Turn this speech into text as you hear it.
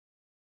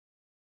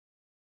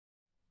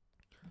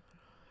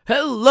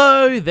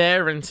Hello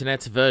there,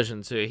 Internet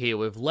version 2 here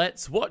with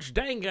Let's Watch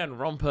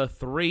Danganronpa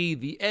 3,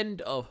 The End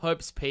of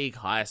Hope's Peak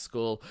High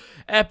School,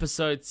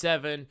 Episode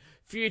 7,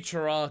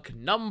 Future Arc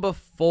number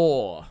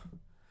 4.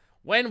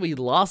 When we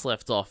last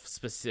left off,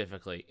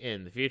 specifically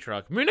in the Future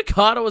Arc,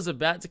 Munakata was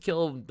about to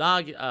kill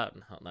Makoto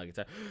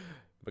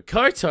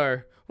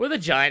with a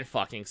giant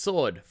fucking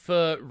sword.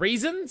 For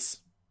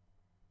reasons?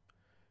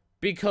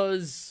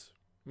 Because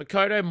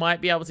Makoto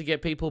might be able to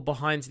get people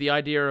behind the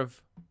idea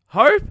of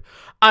Hope?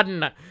 I don't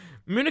know.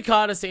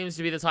 Munakata seems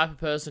to be the type of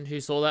person who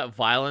saw that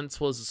violence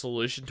was a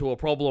solution to a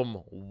problem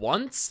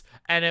once,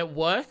 and it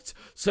worked.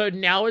 So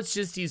now it's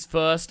just his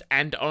first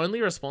and only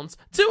response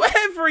to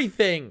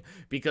everything,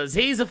 because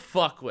he's a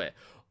fuckwit.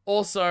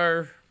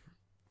 Also,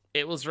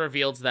 it was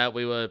revealed that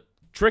we were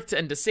tricked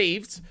and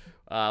deceived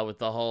with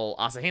the whole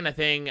Asahina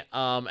thing,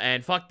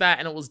 and fuck that,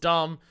 and it was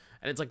dumb.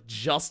 And it's like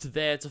just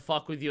there to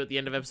fuck with you at the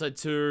end of episode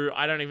 2.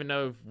 I don't even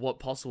know what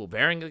possible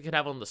bearing it could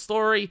have on the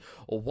story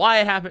or why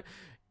it happened.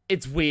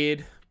 It's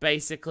weird,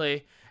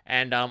 basically.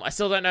 And I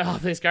still don't know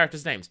half these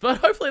characters' names. But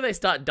hopefully they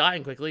start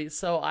dying quickly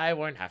so I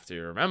won't have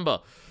to remember.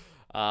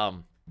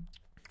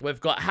 We've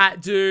got Hat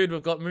Dude,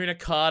 we've got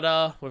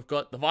Munakata, we've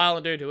got the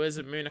violent dude who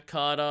isn't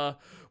Munakata,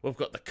 we've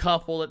got the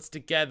couple that's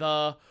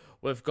together,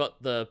 we've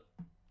got the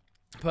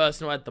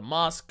person who had the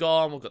mask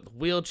on, we've got the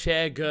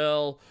wheelchair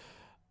girl.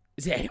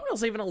 Is there anyone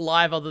else even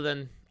alive other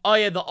than... Oh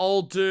yeah, the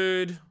old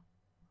dude,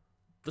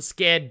 the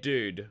scared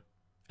dude,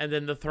 and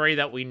then the 3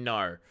 that we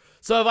know.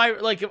 So if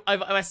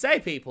I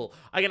say people,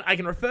 I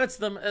can refer to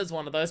them as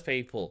one of those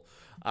people.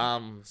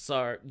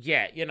 So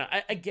yeah, you know,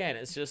 again,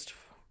 it's just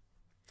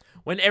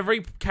when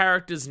every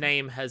character's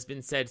name has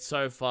been said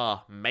so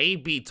far,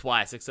 maybe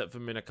twice, except for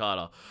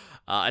Munakata,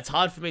 it's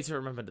hard for me to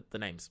remember the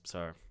names.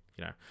 So,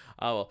 you know,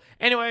 oh well.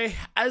 Anyway,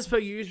 as per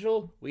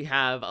usual, we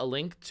have a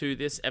link to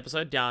this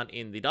episode down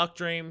in the Dark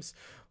Dreams,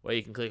 where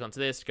you can click onto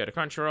this to go to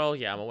Crunchyroll.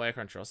 Yeah, I'm aware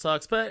Crunchyroll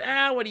sucks, but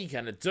what are you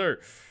gonna do?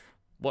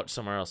 Watch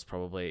somewhere else,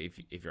 probably,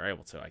 if you're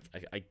able to,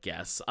 I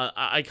guess.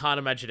 I can't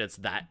imagine it's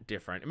that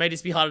different. It may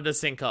just be harder to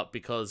sync up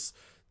because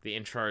the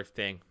intro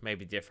thing may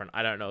be different.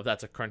 I don't know if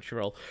that's a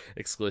Crunchyroll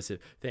exclusive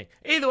thing.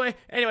 Either way,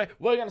 anyway,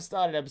 we're going to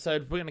start an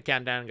episode. We're going to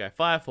count down and go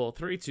 5, 4,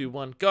 3, 2,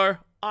 1, go.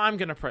 I'm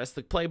going to press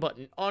the play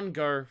button on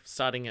go,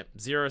 starting at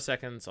 0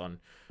 seconds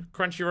on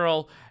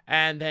Crunchyroll,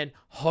 and then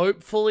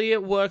hopefully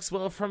it works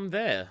well from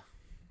there.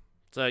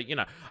 So, you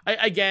know,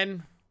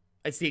 again,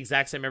 it's the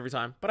exact same every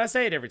time, but I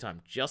say it every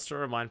time, just to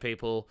remind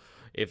people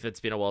if it's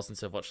been a while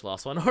since I've watched the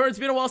last one, or it's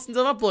been a while since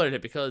I've uploaded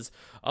it, because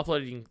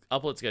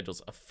upload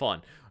schedules are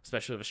fun,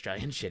 especially with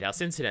Australian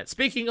shithouse internet.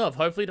 Speaking of,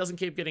 hopefully it doesn't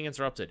keep getting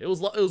interrupted. It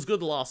was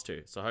good the last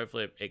 2, so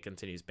hopefully it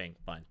continues being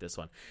fine this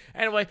one.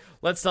 Anyway,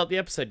 let's start the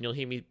episode, and you'll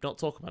hear me not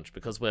talk much,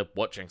 because we're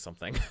watching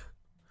something.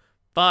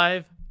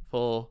 5,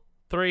 4,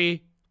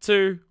 3,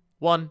 2,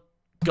 1,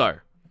 go.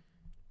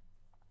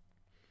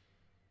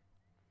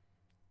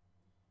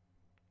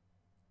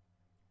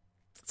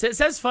 So it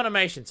says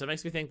Funimation, so it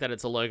makes me think that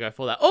it's a logo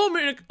for that. Oh,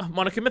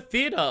 Monokuma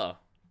Theater!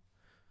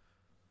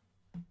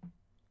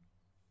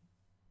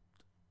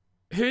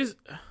 Who's...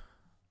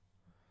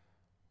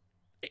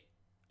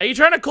 Are you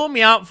trying to call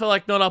me out for,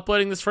 like, not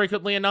uploading this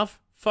frequently enough?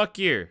 Fuck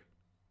you.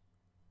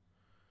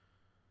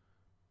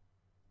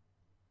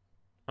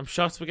 I'm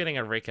shocked we're getting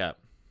a recap.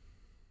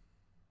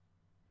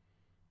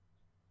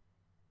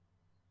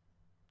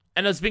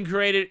 And has been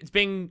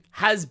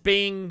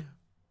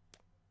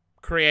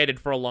created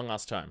for a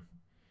long-ass time.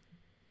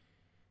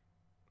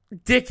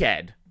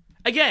 Dickhead.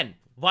 Again,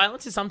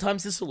 violence is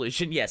sometimes the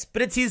solution, yes,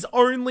 but it's his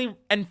only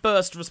and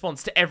first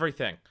response to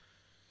everything.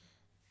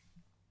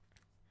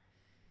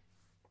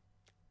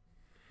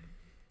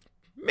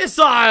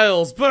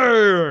 Missiles!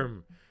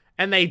 Boom!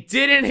 And they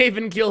didn't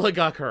even kill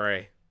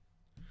Hagakure.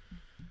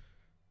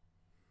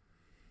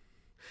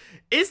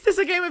 Is this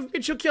a game of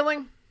mutual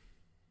killing?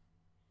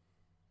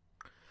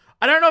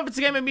 I don't know if it's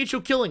a game of mutual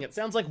killing. It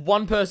sounds like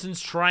one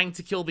person's trying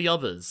to kill the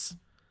others.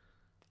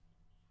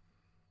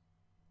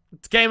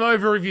 It's game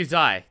over if you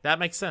die. That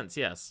makes sense,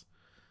 yes.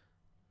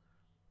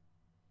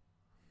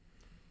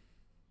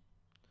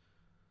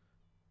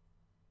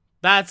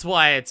 That's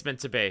why it's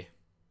meant to be.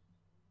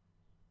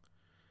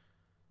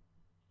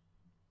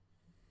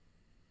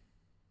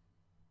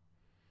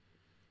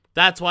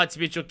 That's why it's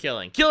mutual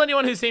killing. Kill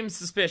anyone who seems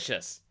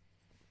suspicious.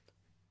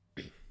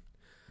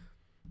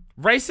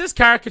 Racist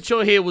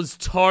caricature here was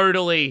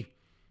totally,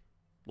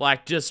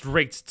 like, just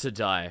rigged to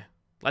die.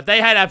 Like,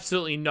 they had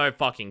absolutely no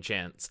fucking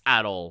chance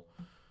at all.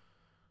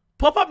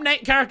 Pop up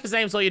characters'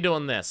 names while you're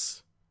doing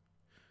this.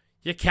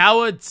 You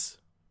cowards.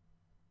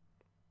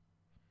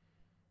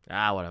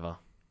 Ah, whatever.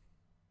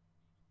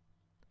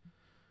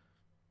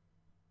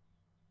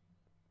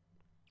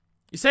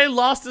 You say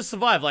last to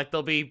survive, like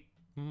there'll be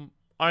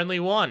only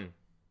one.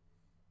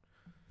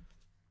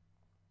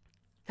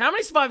 How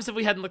many survivors have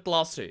we had in the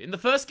last 2? In the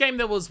first game,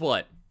 there was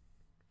what?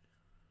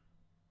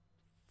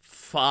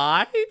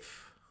 5?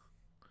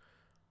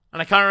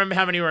 And I can't remember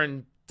how many were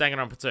in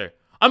Danganronpa 2.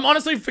 I'm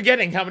honestly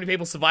forgetting how many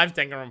people survived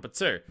Danganronpa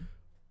 2.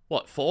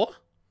 What, 4?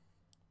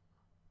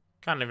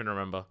 Can't even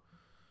remember.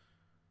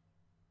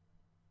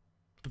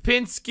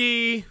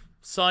 Popinski,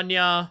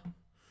 Sonia,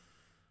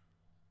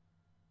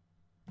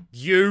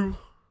 you,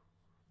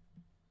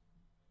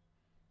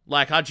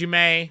 like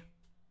Hajime.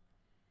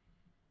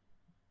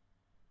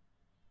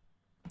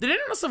 Did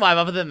anyone survive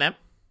other than them?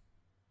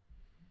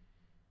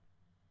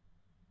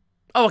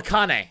 Oh,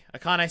 Akane.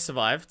 Akane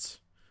survived.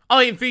 Oh,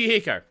 and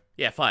Fuyuhiko.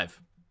 Yeah, 5.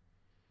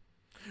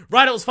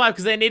 Right, it was 5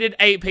 because they needed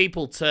 8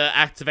 people to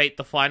activate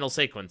the final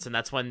sequence, and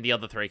that's when the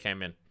other 3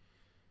 came in.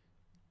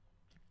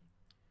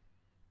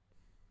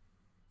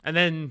 And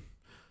then...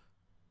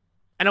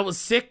 And it was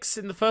 6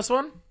 in the first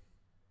one?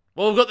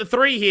 Well, we've got the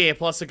 3 here,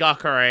 plus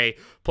Agakure,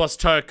 plus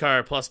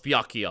Toko, plus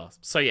Byakuya.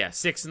 So yeah,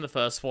 6 in the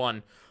first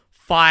one,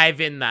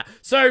 5 in that.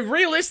 So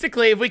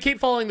realistically, if we keep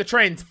following the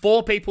trends,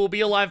 4 people will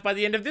be alive by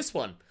the end of this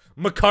one.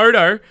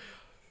 Makoto.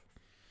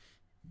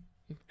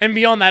 And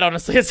beyond that,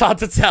 honestly, it's hard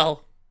to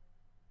tell.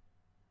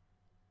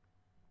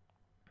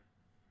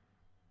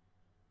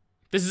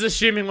 This is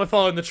assuming we're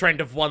following the trend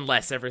of 1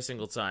 less every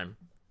single time.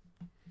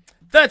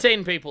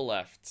 13 people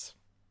left.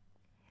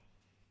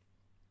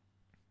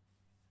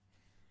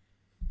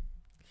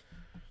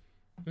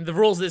 The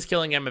rules of this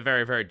killing game are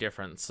very, very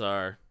different,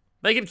 so...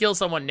 They could kill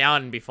someone now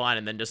and be fine,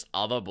 and then just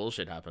other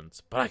bullshit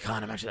happens. But I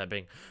can't imagine that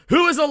being...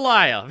 Who is a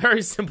liar?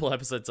 Very simple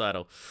episode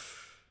title.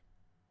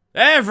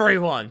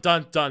 Everyone!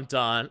 Dun, dun,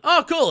 dun.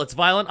 Oh, cool, it's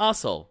Violent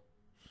Arsehole.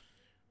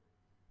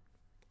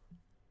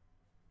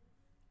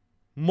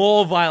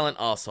 More Violent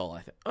Arsehole,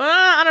 I think.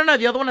 I don't know,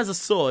 the other one has a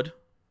sword.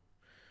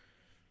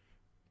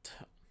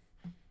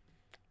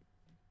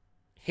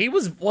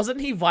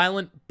 Wasn't he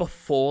violent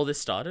before this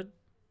started?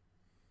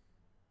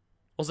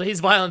 Also,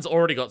 his violence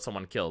already got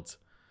someone killed.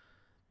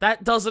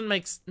 That doesn't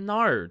make...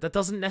 No, that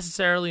doesn't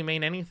necessarily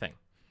mean anything.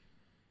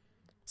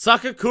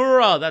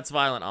 Sakakura! That's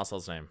Violent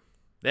Arsehole's name.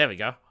 There we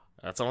go.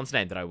 That's someone's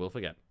name that I will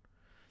forget.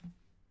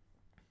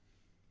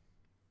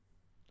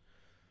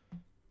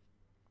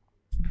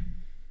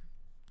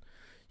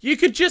 You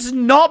could just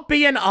not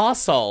be an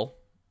arsehole.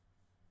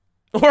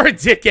 Or a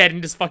dickhead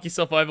and just fuck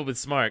yourself over with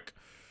smoke.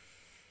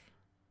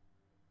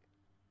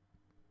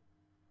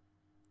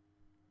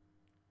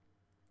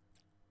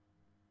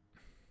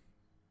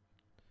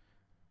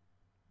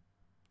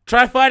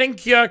 Try fighting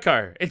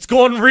Kyoko. It's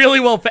gone really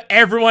well for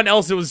everyone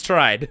else who was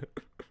tried.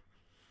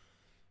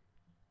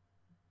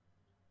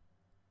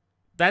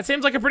 That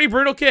seems like a pretty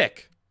brutal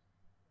kick.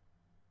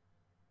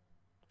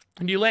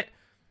 And you let...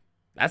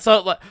 That's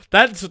not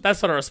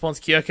a response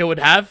Kyoko would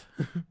have.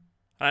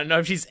 I don't know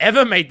if she's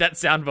ever made that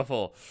sound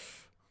before.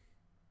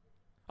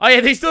 Oh yeah,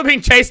 they're still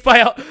being chased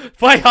by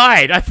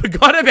Hyde. I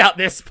forgot about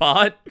this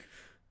part.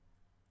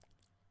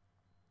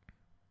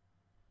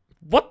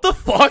 What the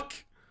fuck?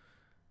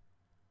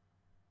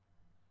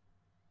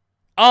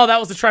 Oh, that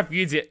was the trap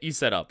you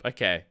set up.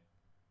 Okay.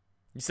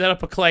 You set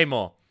up a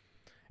claymore.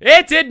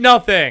 It did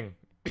nothing!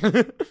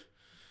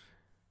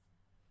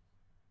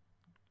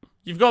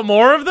 You've got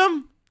more of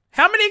them?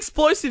 How many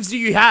explosives do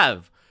you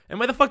have? And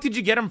where the fuck did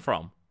you get them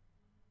from?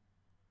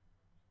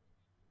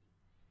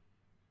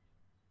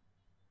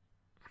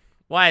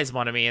 Why is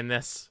Monami in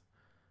this?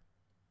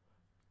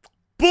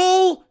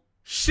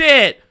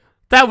 Bullshit!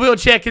 That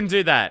wheelchair can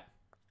do that.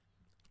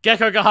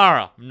 Gekko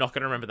Gahara. I'm not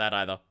gonna remember that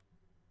either.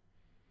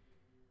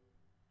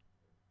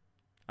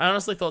 I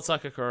honestly thought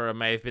Sakakura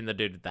may have been the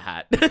dude with the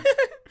hat.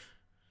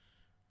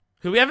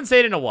 Who we haven't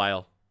seen in a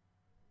while.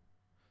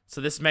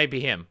 So this may be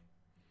him.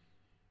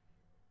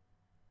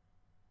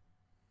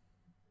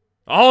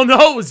 Oh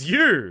no, it was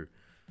you!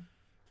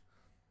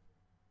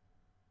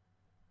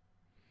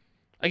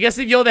 I guess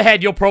if you're the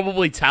head, you're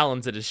probably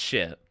talented as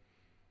shit.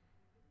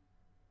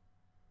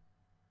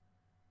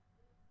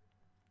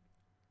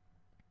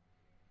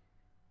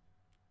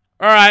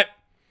 Alright.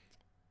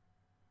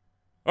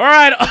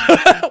 Alright.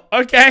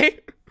 Okay.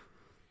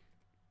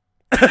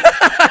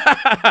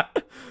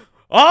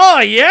 Oh,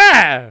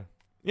 yeah!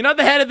 You're not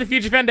the head of the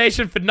Future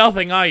Foundation for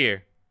nothing, are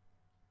you?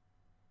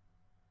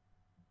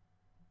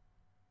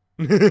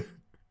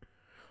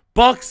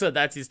 Boxer,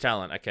 that's his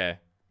talent, okay.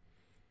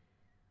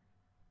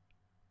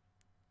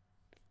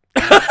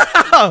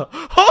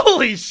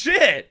 Holy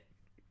shit!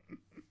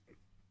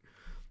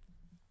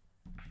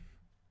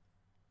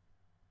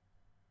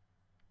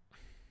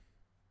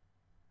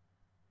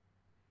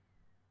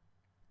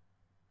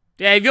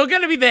 Yeah, if you're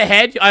gonna be the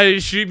head, I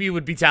assume you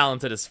would be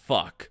talented as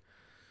fuck.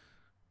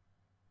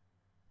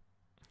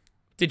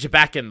 Did you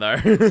back in,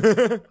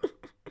 though?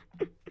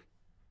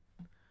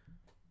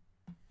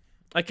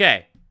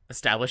 Okay.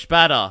 Established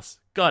badass.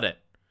 Got it.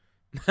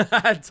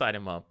 Tied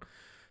him up.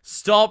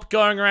 Stop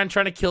going around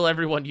trying to kill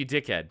everyone, you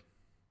dickhead.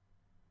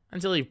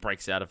 Until he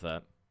breaks out of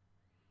that.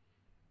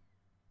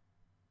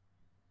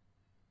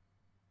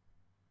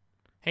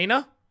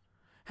 Hina?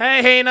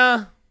 Hey,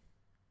 Hina!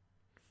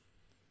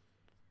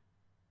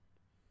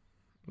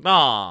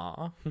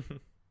 Aww.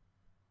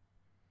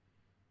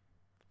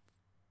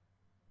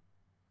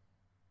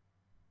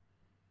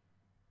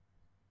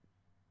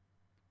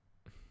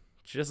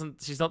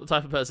 She's not the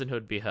type of person who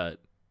would be hurt.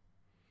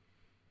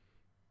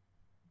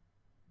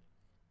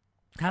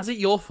 How's it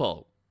your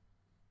fault?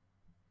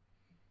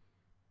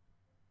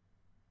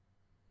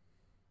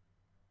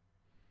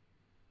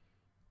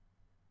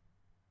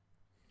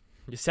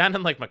 You're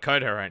sounding like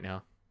Makoto right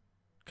now.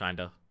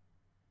 Kinda.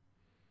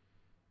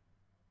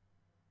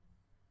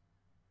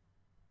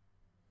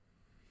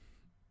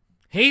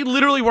 He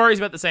literally worries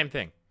about the same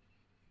thing.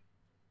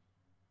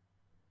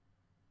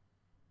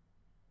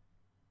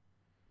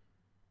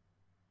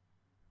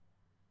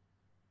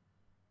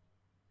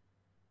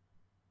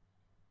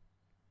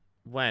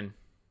 When?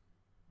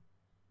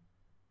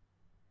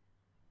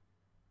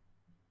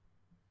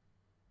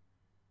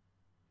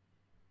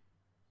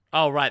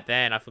 Oh, right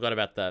then. I forgot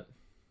about that.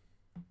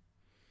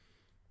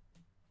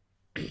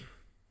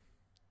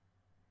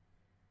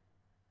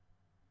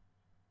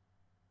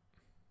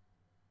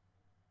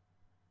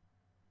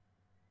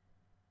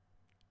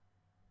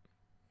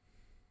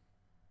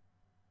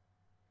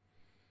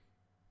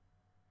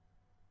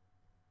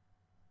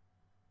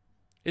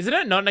 Isn't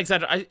it not an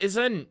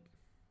exaggeration?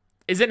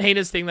 Isn't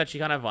Hina's thing that she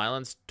can't have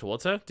violence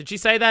towards her? Did she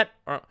say that?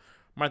 Or am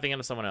I thinking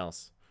of someone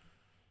else?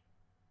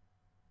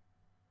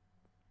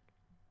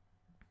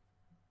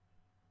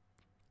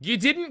 You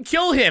didn't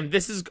kill him.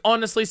 This is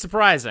honestly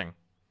surprising.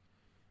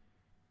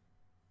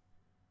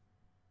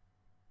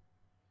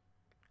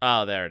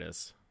 Oh, there it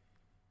is.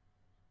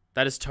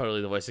 That is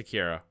totally the voice of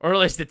Kira. Or at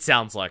least it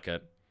sounds like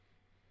it.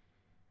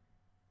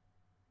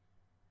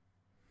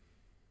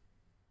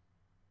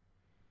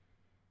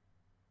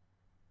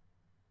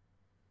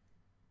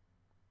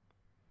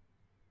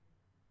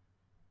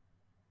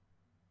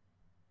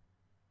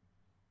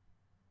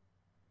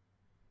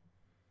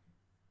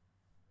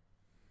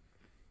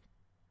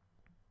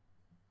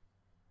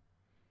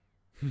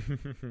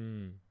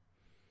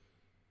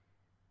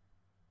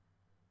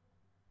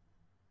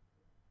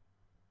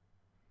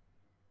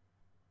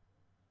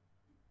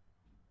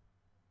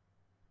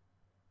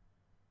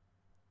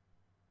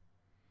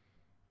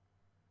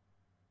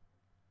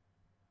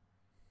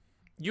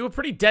 You were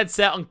pretty dead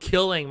set on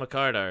killing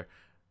Makoto.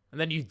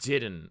 And then you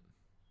didn't.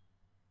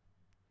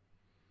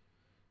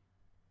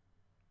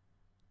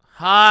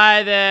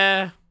 Hi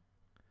there.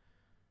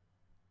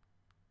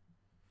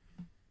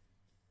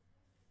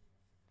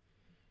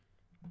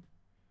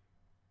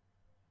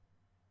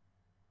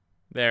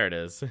 There it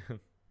is.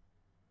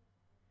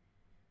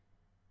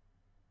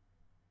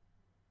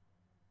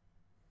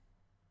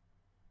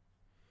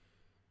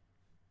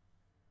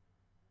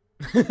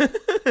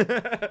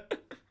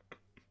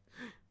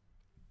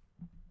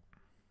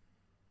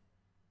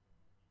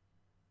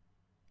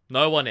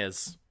 No one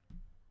is.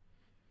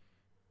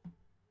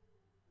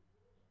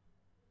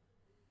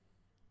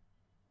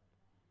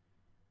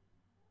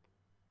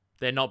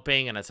 They're not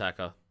being an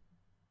attacker.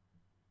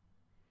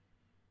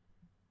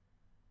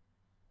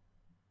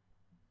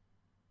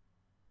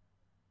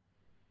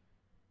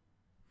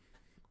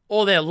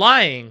 Or they're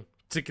lying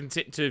to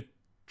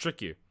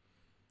trick you.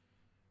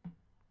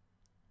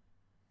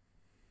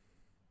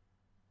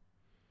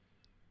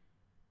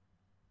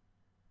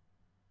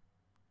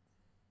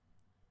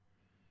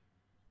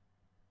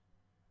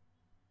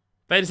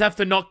 They just have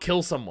to not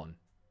kill someone.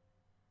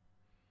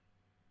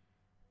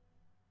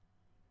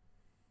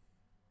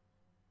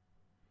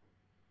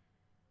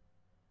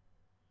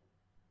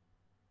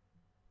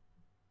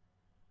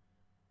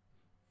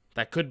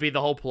 That could be the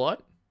whole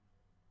plot.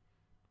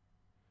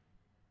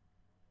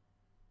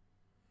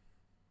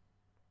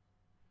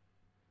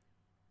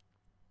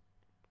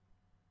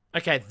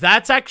 Okay,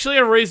 that's actually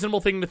a reasonable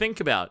thing to think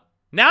about.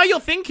 Now you're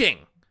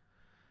thinking.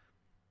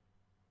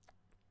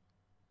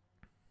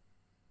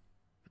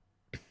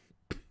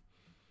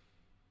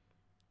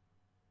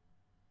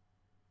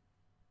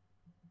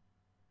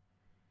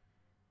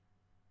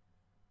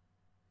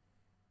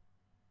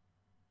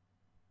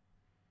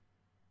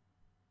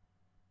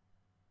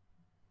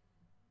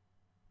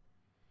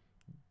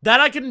 That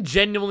I can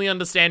genuinely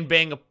understand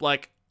being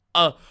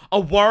a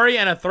worry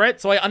and a threat,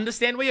 so I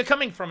understand where you're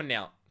coming from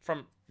now.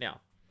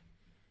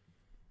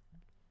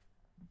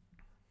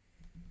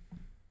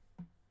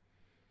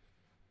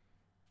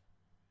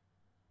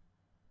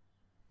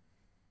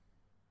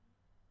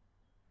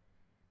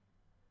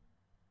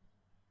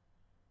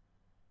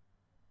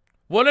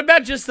 What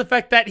about just the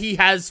fact that he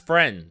has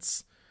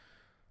friends?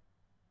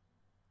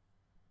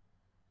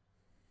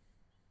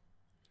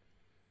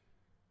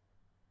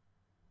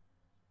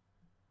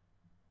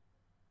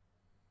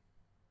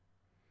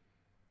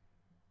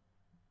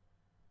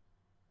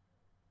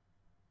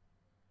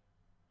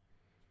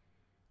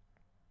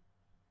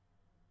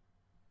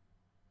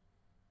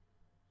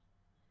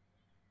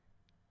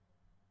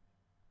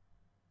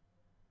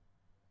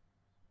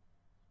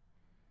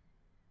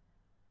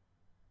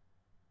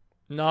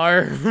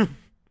 No.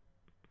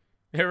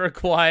 It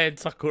required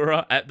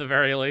Sakura at the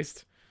very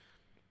least.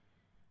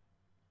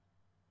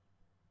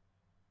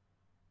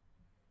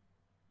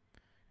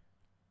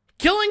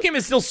 Killing him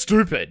is still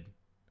stupid.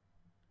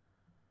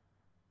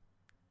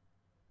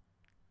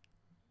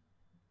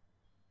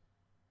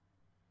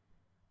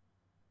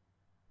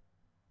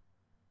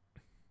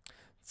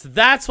 So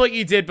that's what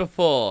you did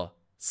before.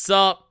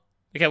 Sup?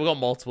 Okay, we got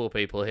multiple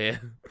people here.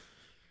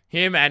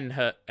 Him and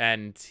her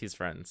and his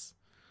friends.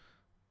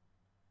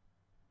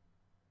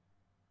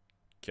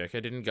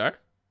 Kyoko didn't go?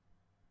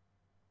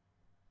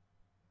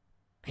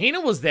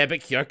 Hina was there, but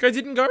Kyoko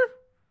didn't go?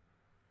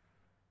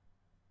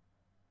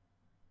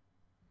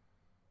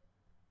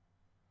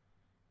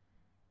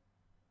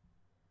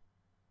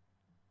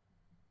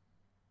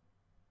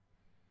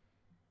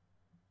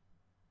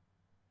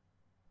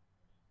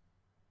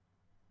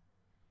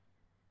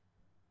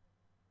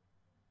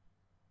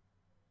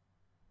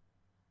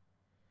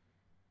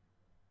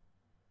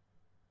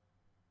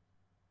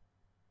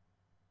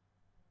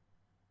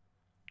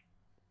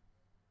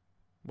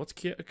 What's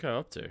Kyoko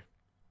up to?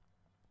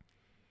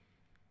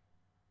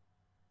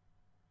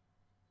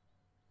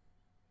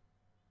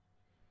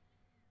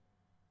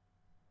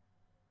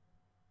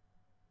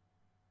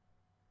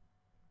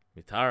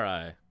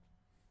 Mitarai.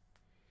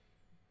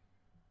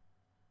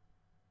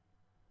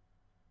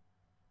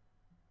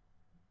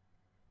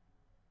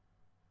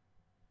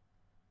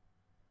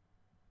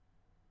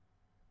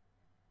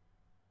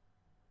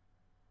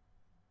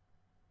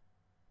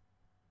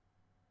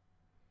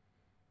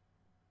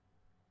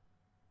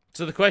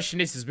 So the question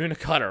is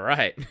Munakata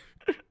right?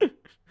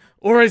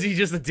 Or is he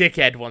just a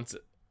dickhead once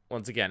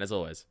again, as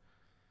always?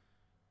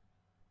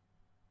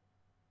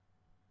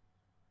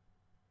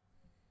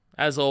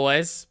 As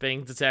always,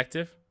 being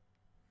detective.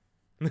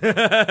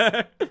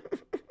 Get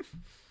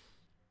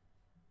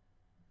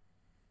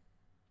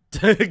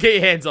your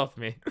hands off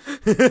me.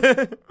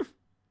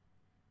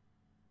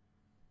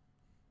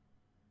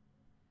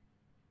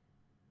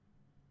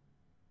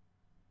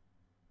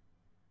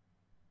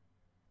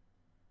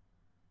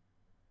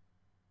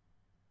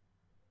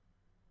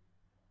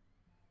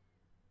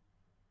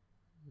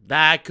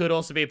 That could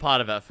also be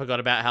part of it. I forgot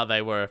about how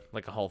they were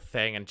like a whole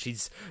thing, and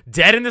she's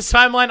dead in this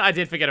timeline. I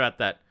did forget about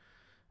that.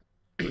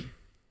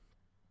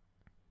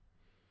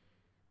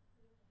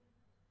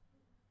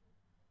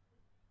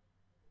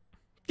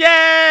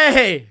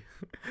 Yay!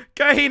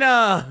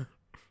 Kahina!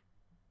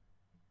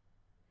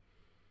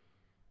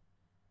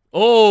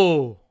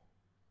 Oh!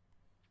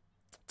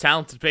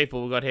 Talented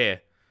people we got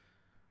here.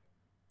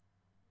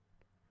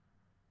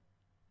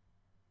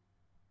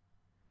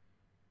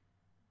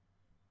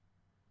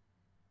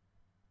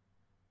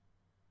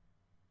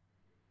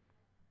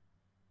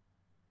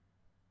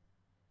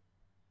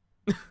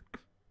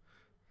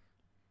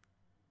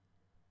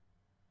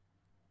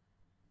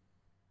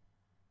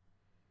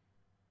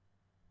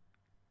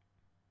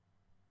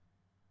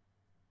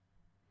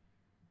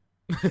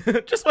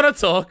 Just want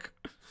to talk.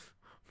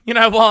 You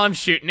know, while I'm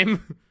shooting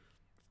him.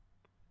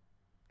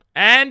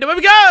 And away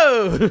we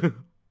go!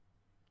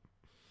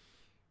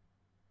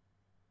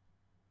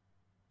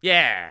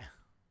 Yeah.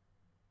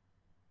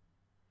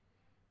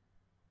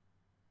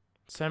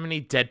 So many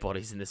dead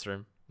bodies in this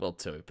room. Well,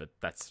 two, but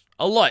that's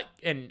a lot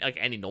in like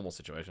any normal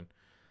situation.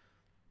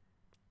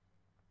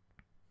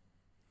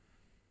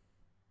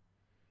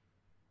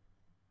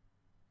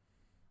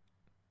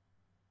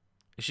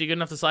 Is she good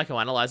enough to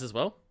psychoanalyze as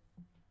well?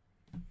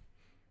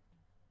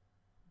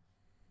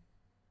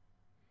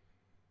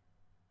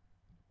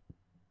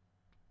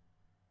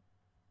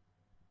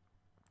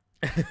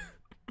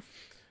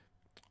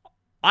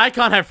 I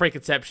can't have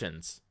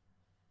preconceptions.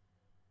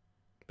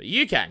 But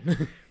you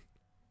can.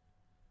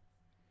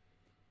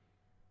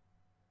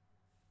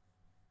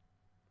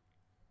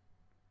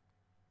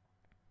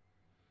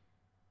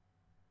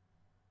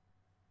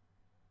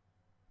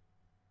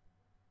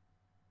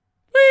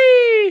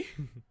 Whee!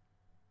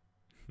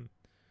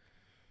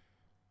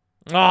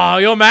 Oh,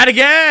 you're mad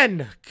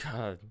again!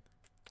 God.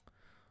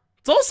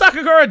 It's all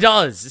Sakagura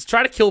does, is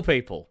try to kill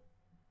people.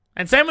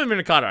 And same with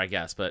Munakata, I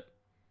guess, but...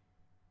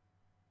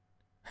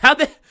 How'd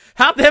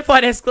their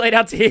fight escalate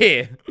out to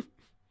here?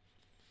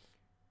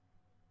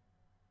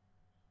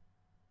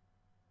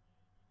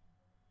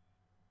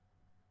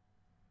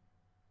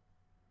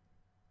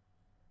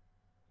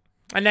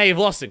 And now you've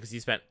lost it because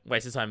you spent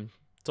wasted time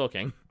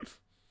talking.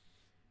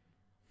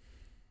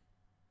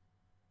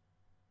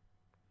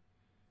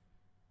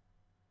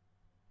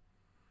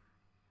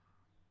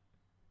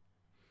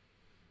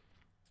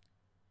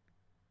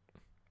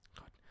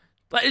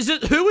 Like,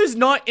 who is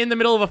not in the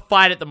middle of a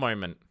fight at the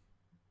moment?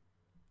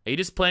 Are you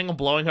just planning on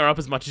blowing her up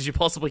as much as you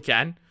possibly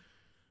can?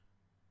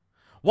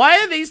 Why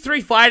are these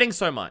three fighting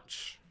so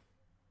much?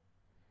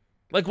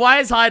 Like, why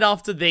is Hyde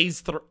after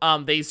these two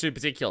in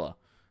particular?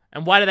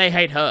 And why do they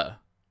hate her?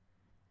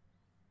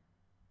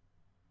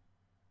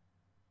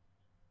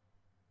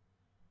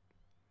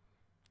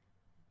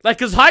 Like,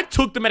 because Hyde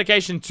took the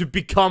medication to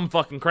become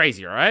fucking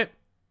crazy, right?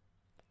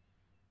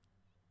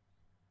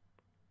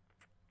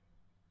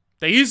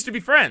 They used to be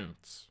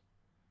friends.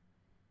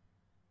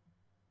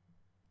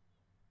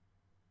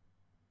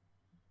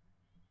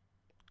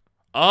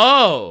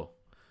 Oh.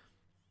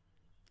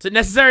 Is it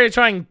necessary to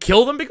try and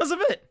kill them because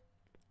of it?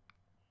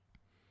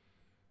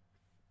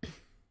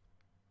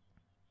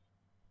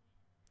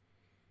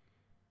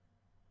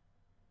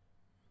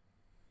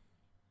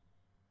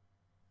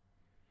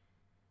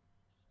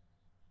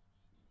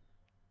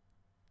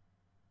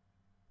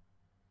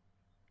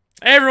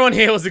 Everyone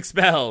here was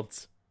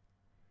expelled.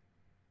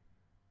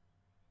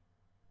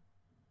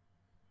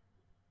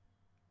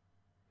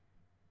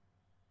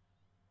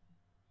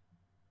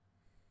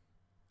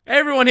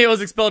 Everyone here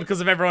was expelled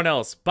because of everyone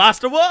else.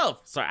 Bastard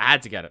Wolf! Sorry, I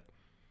had to get it.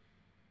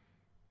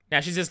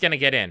 Now she's just gonna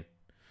get in.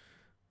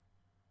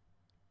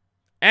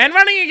 And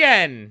running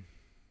again!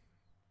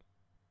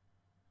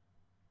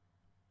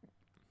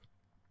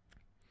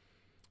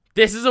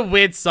 This is a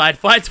weird side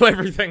fight to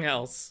everything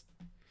else.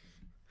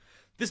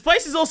 This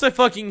place is also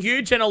fucking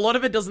huge, and a lot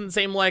of it doesn't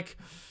seem like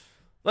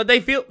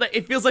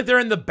it feels like they're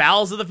in the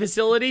bowels of the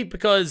facility,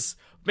 because,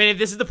 I mean, if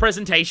this is the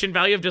presentation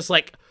value of just,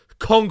 like,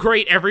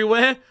 concrete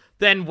everywhere,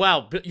 then,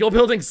 wow, your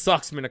building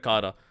sucks,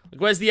 Minakata. Like,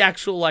 where's the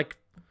actual, like,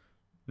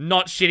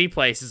 not shitty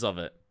places of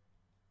it?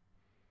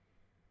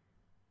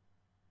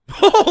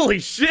 Holy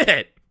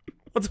shit!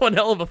 That's one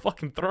hell of a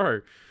fucking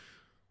throw.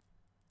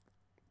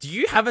 Do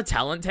you have a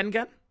talent,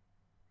 Tengen?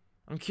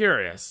 I'm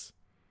curious.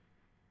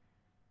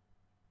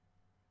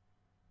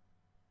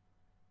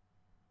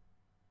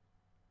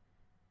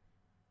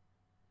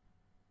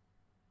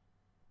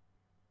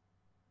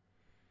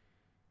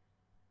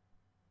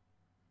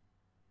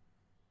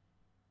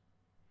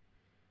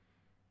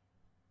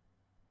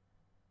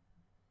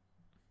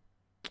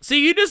 So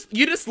you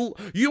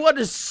are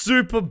just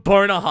super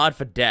boner hard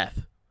for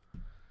death.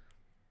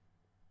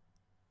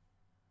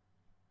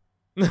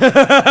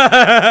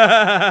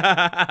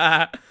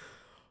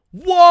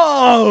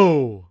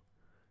 Whoa!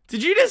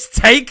 Did you just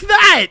take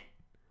that?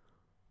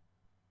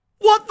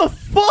 What the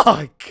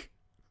fuck?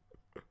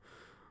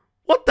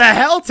 What the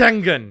hell,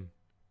 Tengen?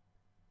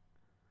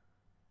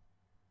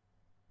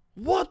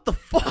 What the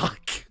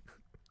fuck?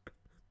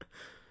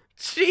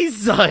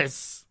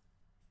 Jesus!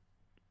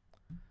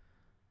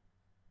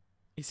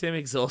 You seem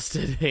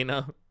exhausted,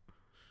 Hina.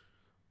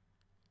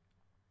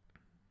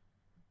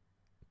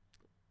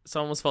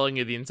 Someone was following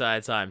you the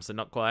entire time, so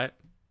not quite.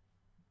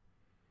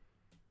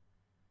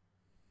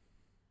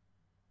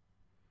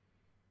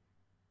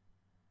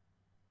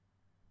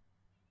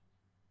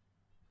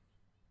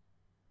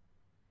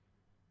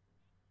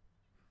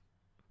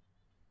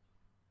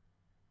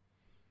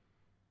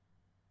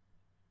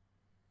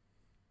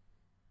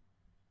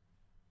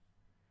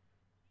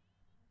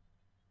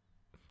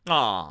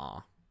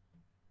 Aww.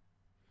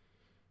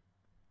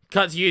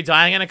 Cut to you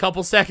dying in a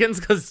couple seconds,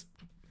 because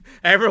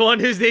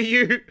everyone who's near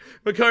you,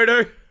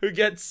 Makoto, who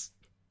gets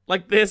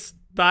like this,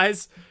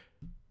 dies.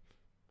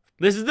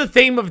 This is the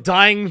theme of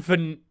dying for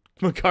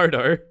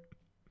Makoto.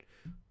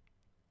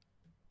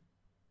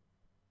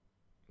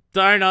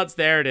 Donuts,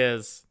 there it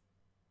is.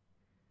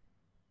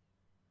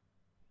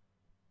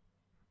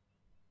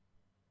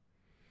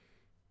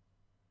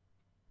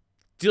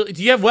 Do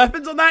you have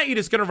weapons on that? You're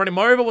just gonna run him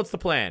over? What's the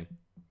plan?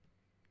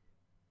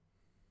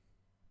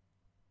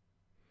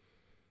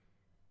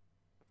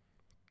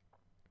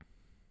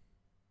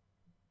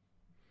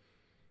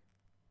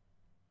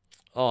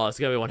 Oh, it's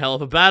gonna be one hell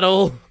of a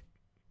battle.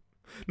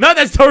 No,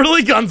 there's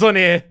totally guns on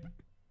here.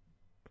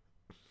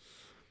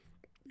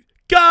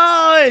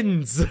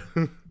 Guns!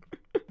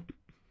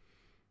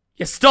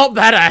 Yeah, stop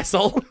that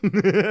asshole.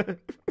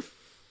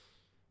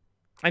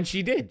 And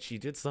she did. She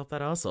did stop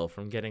that asshole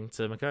from getting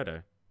to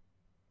Makoto.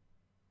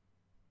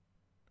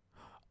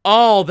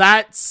 Oh,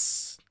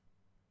 that's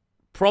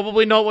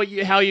probably not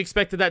how you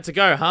expected that to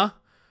go, huh?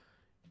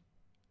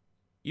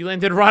 You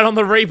landed right on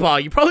the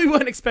rebar. You probably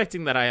weren't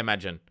expecting that, I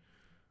imagine.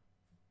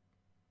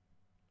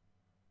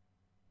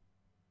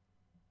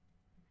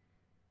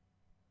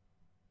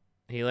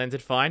 He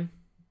landed fine.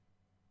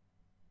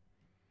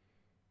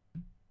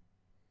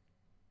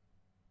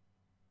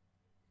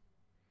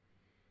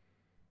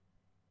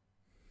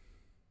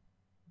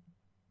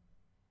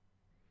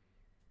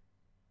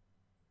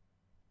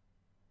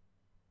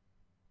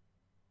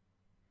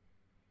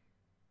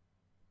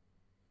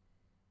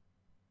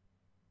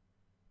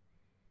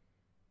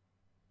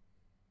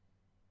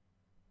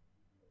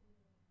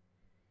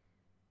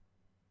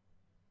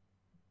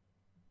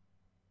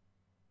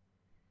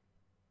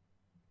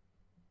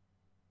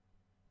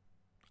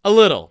 A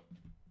little.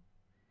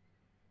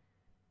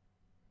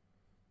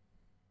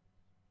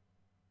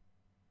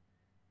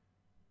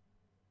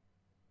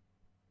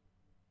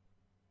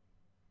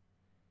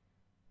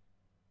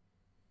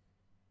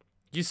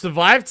 You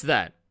survived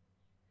that.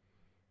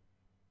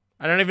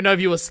 I don't even know if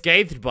you were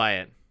scathed by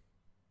it.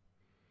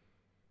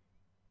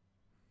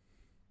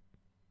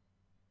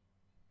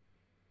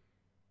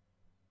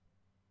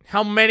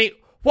 How many?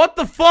 What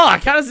the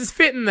fuck? How does this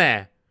fit in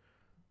there?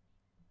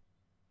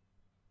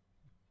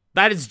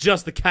 That is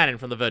just the cannon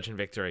from the Virgin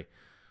Victory.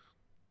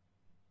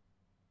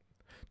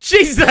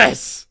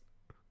 Jesus!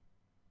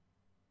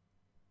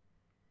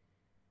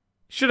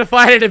 Should have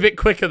fired it a bit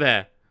quicker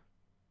there.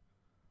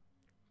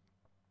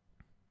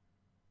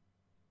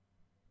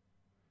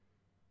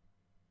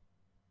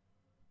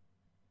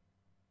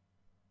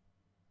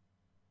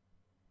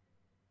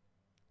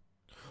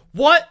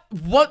 What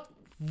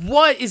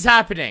is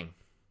happening?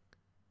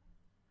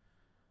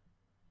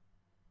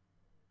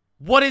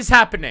 What is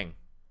happening?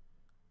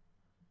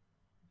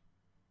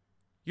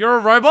 You're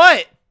a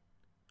robot?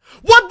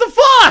 What the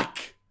fuck?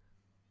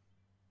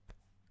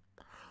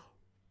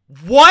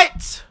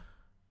 What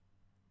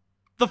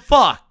the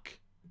fuck?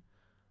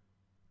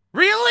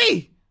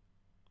 Really?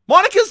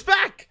 Monika's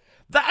back!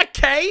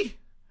 Okay.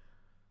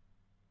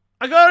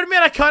 I gotta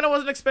admit, I kind of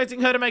wasn't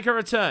expecting her to make a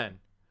return.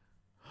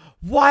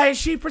 Why is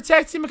she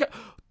protecting Makoto?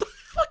 What the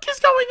fuck is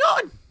going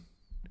on?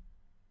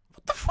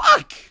 What the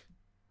fuck?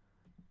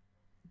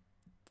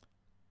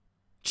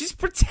 She's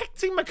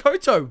protecting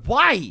Makoto.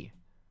 Why?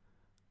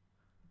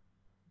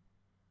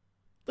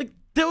 Like,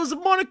 there was a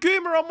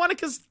Monokuma on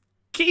Monika's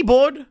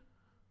keyboard.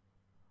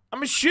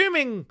 I'm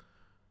assuming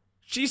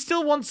she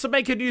still wants to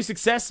make a new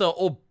successor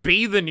or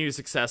be the new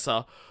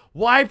successor.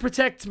 Why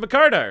protect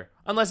Makoto?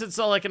 Unless it's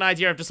like an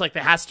idea of just like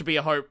there has to be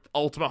a hope,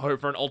 ultimate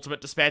hope for an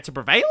ultimate despair to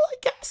prevail, I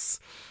guess.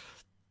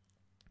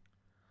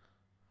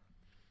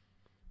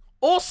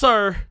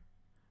 Also,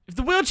 if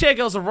the wheelchair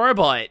girl's a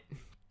robot,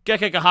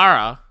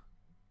 Gekigahara,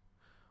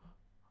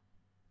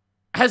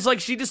 has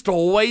like she just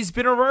always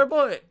been a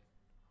robot?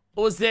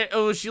 Or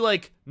was she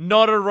like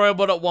not a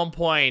robot at one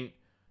point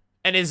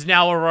and is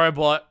now a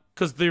robot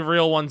because the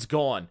real one's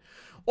gone?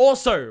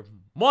 Also,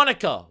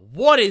 Monika,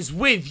 what is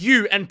with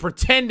you and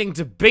pretending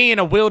to be in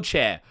a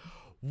wheelchair?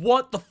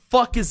 What the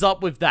fuck is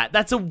up with that?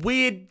 That's a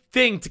weird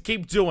thing to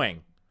keep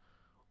doing.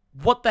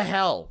 What the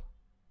hell?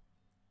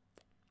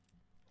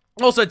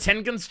 Also,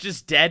 Tengen's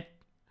just dead.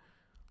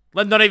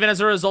 Like, not even as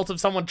a result of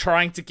someone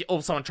trying to kill,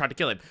 or someone tried to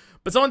kill him.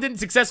 But someone didn't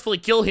successfully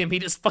kill him, he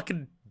just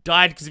fucking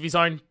died because of his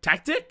own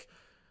tactic?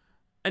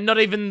 And not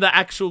even the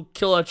actual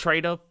killer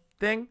traitor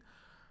thing?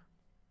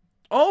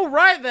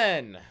 Alright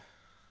then.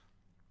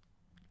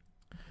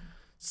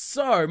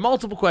 So,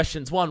 multiple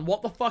questions. One,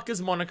 what the fuck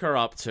is Monika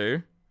up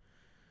to?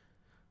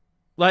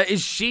 Like,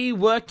 is she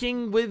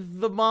working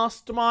with the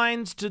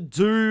masterminds to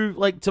do,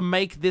 like, to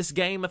make this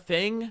game a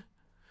thing?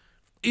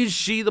 Is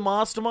she the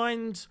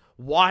mastermind?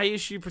 Why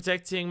is she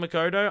protecting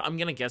Makoto? I'm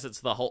gonna guess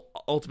it's the whole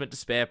ultimate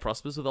despair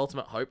prospers with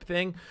ultimate hope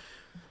thing.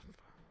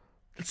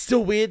 It's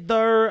still weird,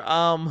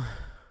 though.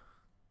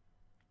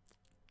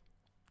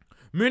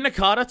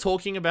 Munakata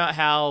talking about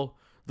how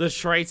the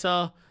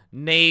traitor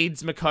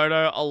needs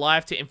Makoto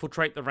alive to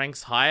infiltrate the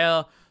ranks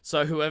higher,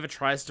 so whoever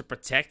tries to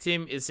protect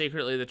him is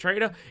secretly the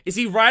traitor. Is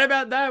he right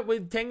about that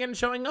with Tengen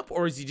showing up,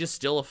 or is he just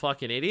still a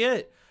fucking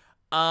idiot?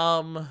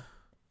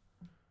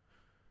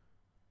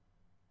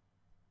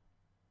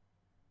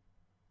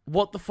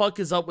 What the fuck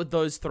is up with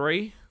those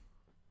three?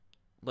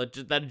 Like,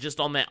 that are just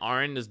on their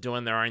own, just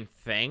doing their own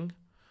thing?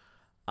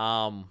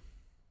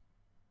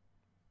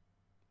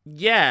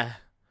 Yeah.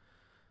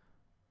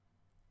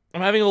 I'm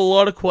having a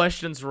lot of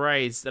questions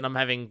raised, and I'm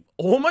having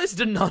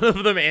almost none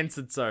of them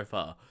answered so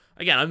far.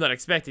 Again, I'm not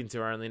expecting to.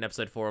 We're only in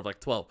episode 4 of,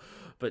 like, 12.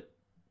 But,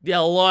 yeah,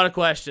 a lot of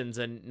questions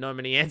and not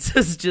many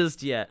answers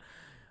just yet.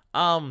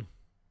 Largely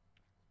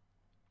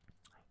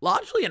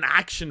an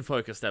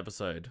action-focused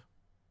episode.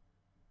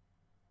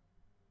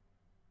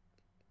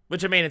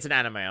 Which, I mean, it's an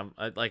anime.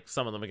 Like,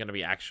 some of them are going to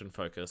be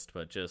action-focused,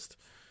 but just...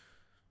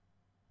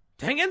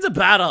 Tengen's a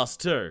badass,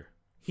 too.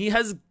 He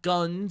has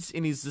guns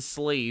in his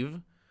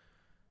sleeve.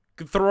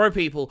 Could throw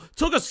people.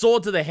 Took a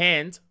sword to the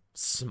hand.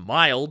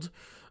 Smiled.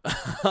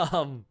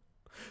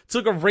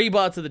 Took a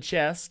rebar to the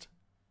chest.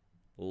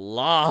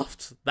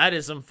 Laughed. That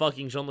is some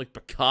fucking Jean-Luc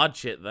Picard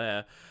shit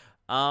there.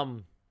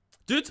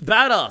 Dude's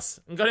badass.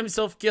 And got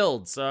himself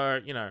killed.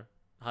 So, you know,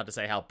 hard to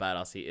say how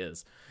badass he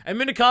is. And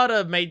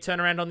Munakata made turn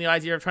around on the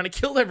idea of trying to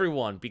kill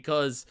everyone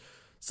because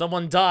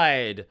someone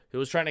died who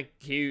was trying to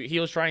he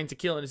was trying to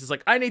kill, and it's just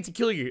like, I need to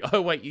kill you.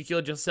 Oh wait, you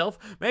killed yourself?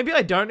 Maybe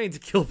I don't need to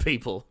kill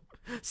people.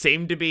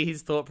 Seemed to be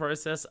his thought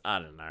process. I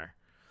don't know. A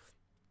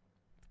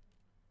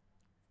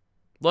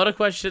lot of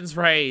questions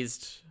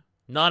raised.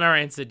 None are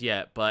answered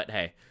yet, but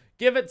hey,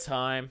 give it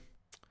time.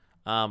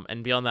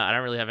 And beyond that, I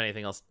don't really have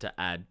anything else to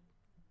add.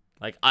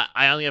 Like,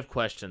 I only have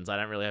questions. I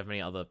don't really have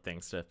many other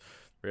things to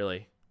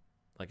really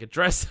like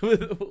address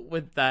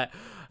with that.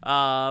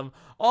 On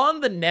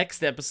the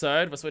next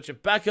episode, we're switching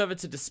back over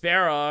to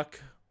Despair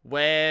Arc,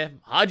 where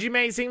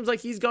Hajime seems like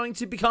he's going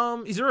to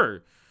become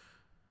Izuru.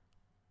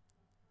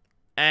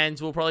 And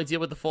we'll probably deal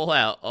with the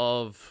fallout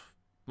of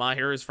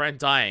Mahiru's friend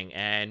dying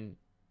and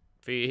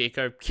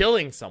Fuyuhiko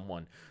killing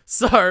someone.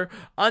 So,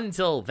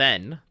 until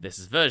then, this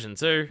is version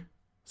 2,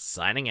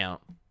 signing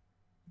out.